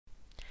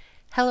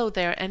Hello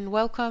there, and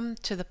welcome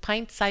to the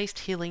Pint Sized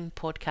Healing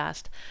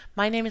Podcast.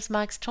 My name is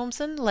Max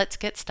Thompson. Let's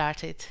get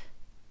started.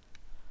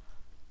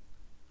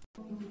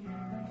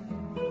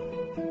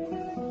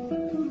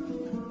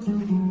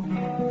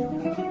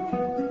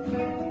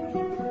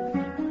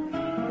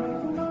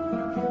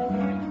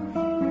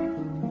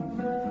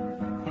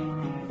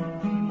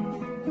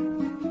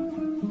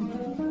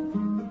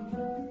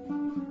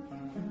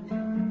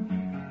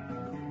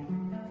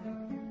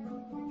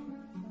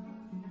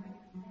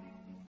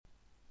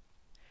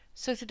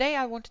 So, today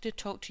I wanted to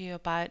talk to you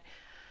about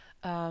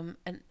an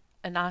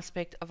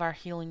aspect of our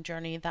healing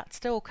journey that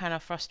still kind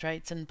of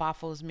frustrates and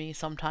baffles me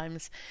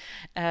sometimes,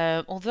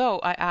 although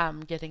I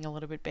am getting a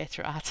little bit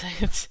better at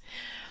it.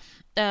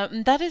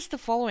 That is the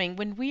following.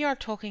 When we are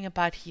talking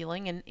about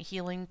healing and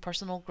healing,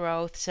 personal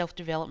growth, self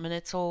development,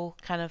 it's all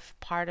kind of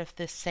part of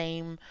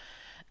the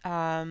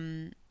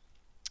um,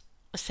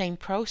 same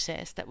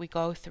process that we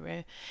go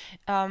through.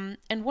 And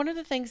one of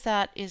the things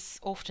that is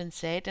often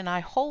said, and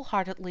I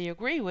wholeheartedly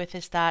agree with,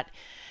 is that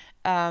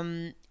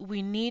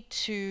we need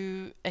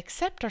to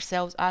accept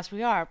ourselves as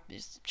we are.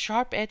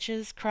 Sharp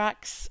edges,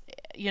 cracks,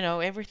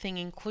 everything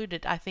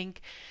included. I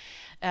think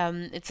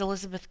it's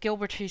Elizabeth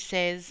Gilbert who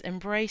says,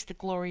 embrace the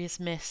glorious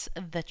mess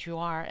that you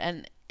are.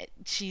 And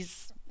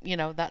she's,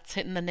 that's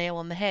hitting the nail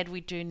on the head.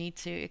 We do need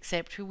to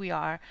accept who we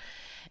are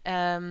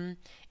and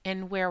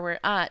where we're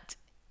at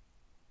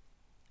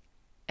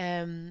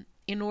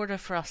in order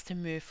for us to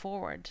move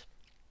forward.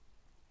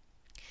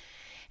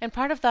 And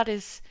part of that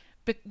is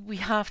we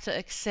have to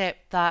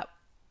accept that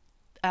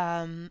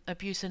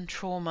abuse and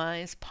trauma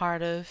is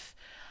part of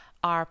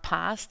our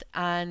past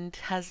and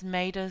has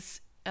made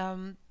us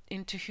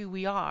into who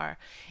we are,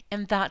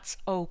 and that's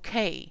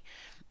okay.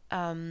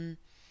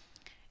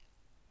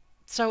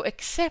 So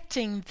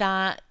accepting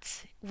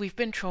that we've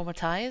been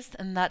traumatized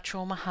and that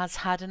trauma has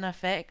had an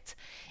effect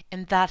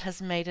and that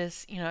has made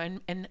us,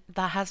 and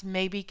that has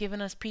maybe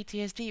given us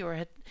PTSD, or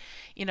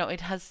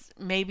it has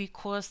maybe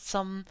caused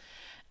some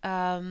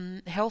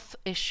health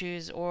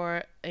issues,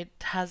 or it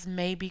has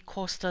maybe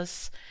cost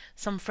us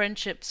some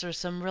friendships or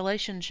some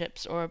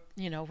relationships, or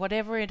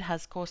whatever it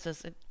has cost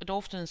us. It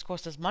often has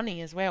cost us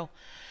money as well.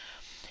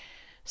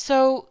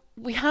 So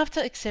we have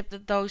to accept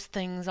that those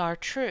things are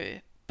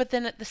true, but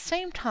then at the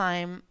same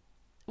time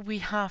we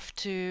have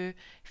to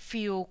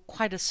feel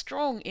quite a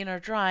strong inner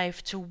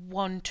drive to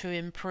want to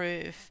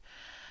improve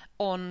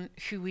on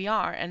who we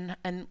are,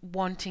 and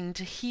wanting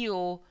to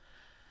heal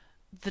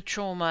the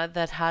trauma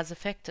that has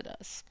affected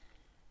us,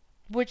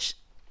 which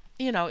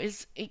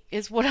is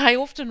what I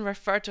often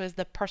refer to as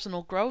the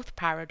personal growth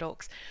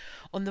paradox.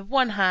 On the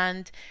one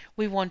hand,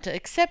 we want to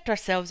accept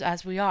ourselves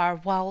as we are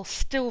while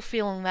still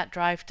feeling that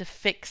drive to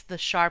fix the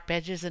sharp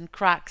edges and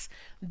cracks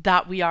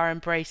that we are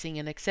embracing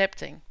and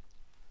accepting.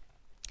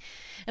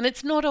 And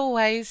it's not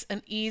always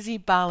an easy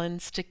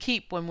balance to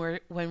keep when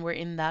we're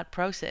in that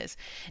process.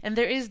 And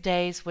there is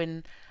days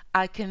when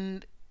I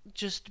can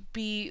just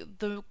be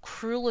the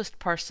cruelest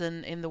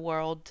person in the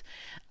world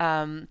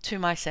to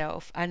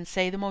myself and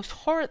say the most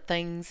horrid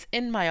things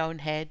in my own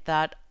head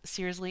that,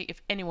 seriously,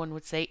 if anyone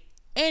would say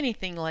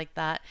anything like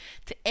that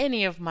to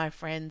any of my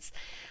friends,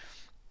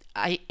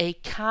 a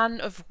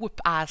can of whoop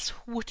ass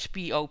would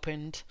be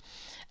opened.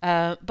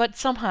 But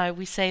somehow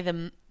we say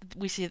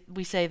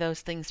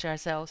those things to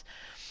ourselves.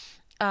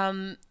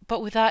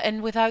 But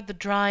without the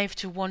drive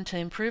to want to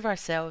improve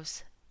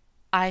ourselves,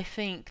 I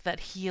think that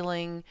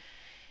healing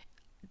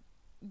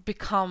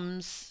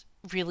becomes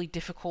really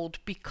difficult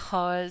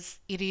because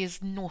it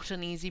is not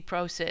an easy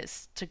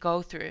process to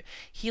go through.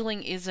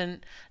 Healing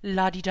isn't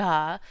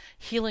la-di-da.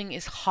 Healing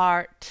is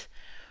hard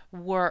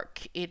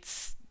work.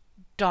 It's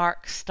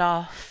dark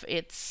stuff.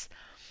 It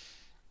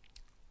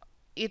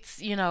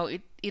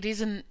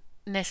isn't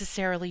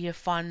necessarily a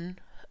fun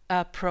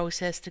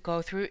process to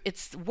go through.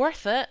 It's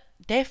worth it,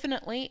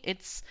 definitely.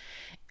 It's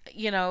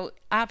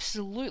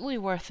absolutely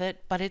worth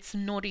it, but it's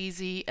not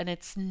easy, and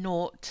it's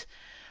not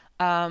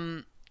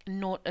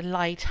not a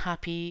light,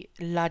 happy,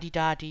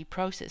 la-di-da-di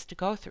process to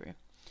go through.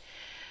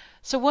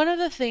 So one of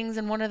the things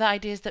and one of the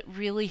ideas that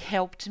really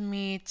helped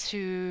me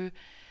to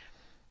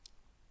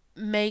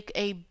make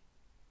a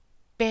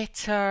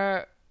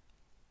better,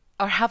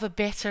 or have a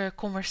better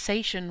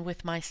conversation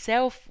with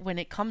myself when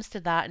it comes to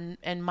that,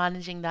 and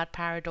managing that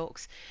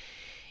paradox,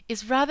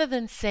 is rather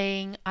than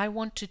saying, I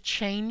want to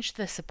change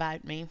this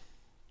about me,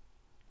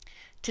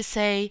 to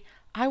say,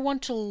 I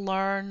want to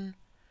learn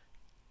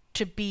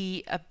to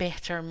be a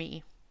better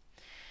me.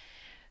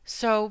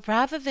 So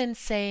rather than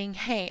saying,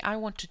 hey, I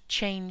want to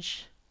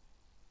change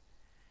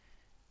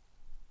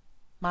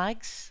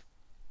Mags,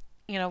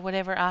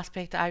 whatever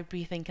aspect I'd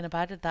be thinking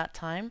about at that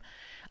time,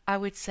 I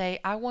would say,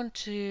 I want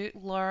to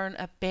learn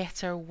a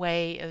better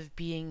way of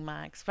being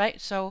Mags, right?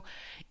 So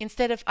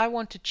instead of I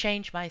want to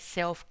change my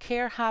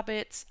self-care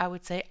habits, I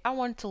would say, I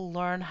want to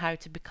learn how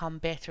to become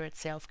better at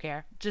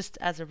self-care, just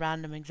as a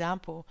random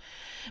example.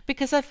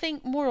 Because I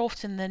think more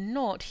often than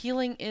not,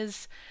 healing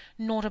is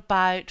not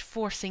about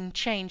forcing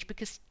change,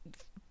 because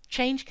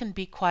change can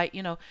be quite,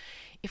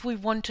 if we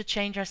want to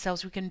change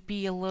ourselves, we can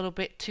be a little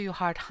bit too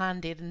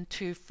hard-handed and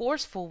too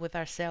forceful with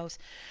ourselves.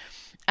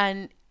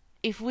 And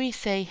if we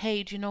say,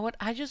 hey, do you know what?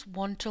 I just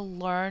want to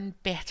learn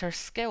better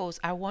skills.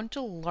 I want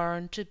to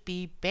learn to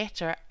be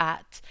better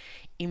at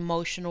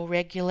emotional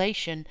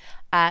regulation,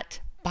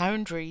 at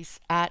boundaries,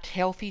 at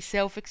healthy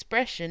self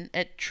expression,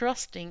 at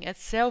trusting, at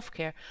self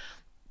care.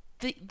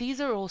 These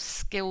are all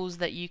skills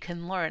that you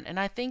can learn. And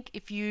I think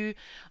if you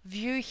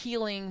view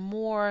healing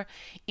more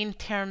in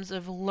terms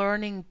of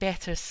learning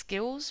better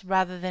skills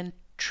rather than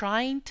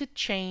trying to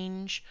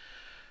change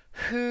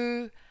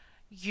who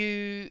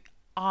you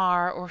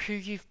are or who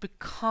you've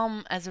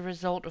become as a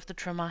result of the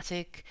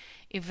traumatic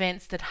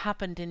events that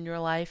happened in your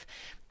life,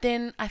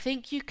 then I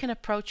think you can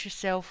approach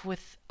yourself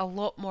with a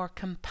lot more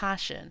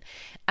compassion.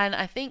 And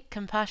I think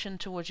compassion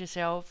towards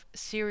yourself,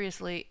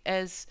 seriously,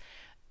 is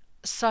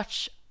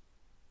such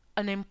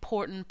an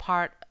important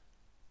part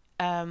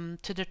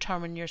to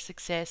determine your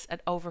success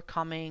at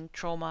overcoming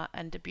trauma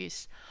and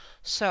abuse.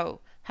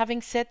 So,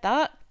 having said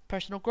that,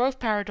 personal growth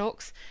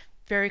paradox,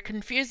 very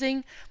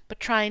confusing, but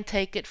try and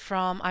take it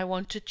from I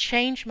want to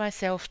change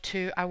myself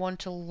to I want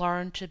to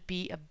learn to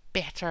be a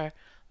better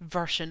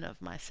version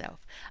of myself.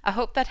 I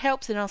hope that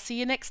helps, and I'll see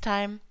you next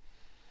time.